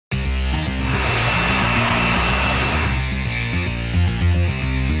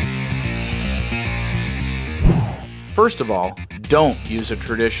First of all, don't use a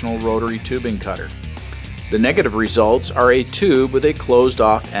traditional rotary tubing cutter. The negative results are a tube with a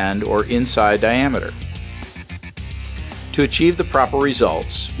closed-off end or inside diameter. To achieve the proper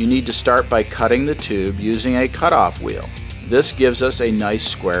results, you need to start by cutting the tube using a cutoff wheel. This gives us a nice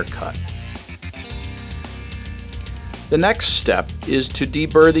square cut. The next step is to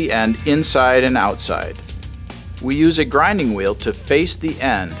deburr the end inside and outside. We use a grinding wheel to face the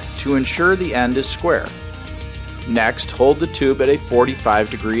end to ensure the end is square. Next, hold the tube at a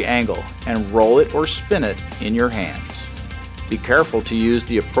 45-degree angle and roll it or spin it in your hands. Be careful to use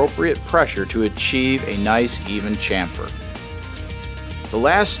the appropriate pressure to achieve a nice even chamfer. The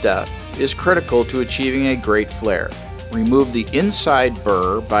last step is critical to achieving a great flare. Remove the inside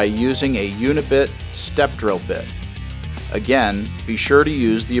burr by using a unibit step drill bit. Again, be sure to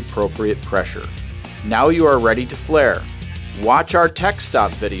use the appropriate pressure. Now you are ready to flare. Watch our tech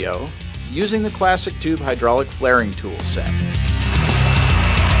stop video using the classic tube hydraulic flaring tool set.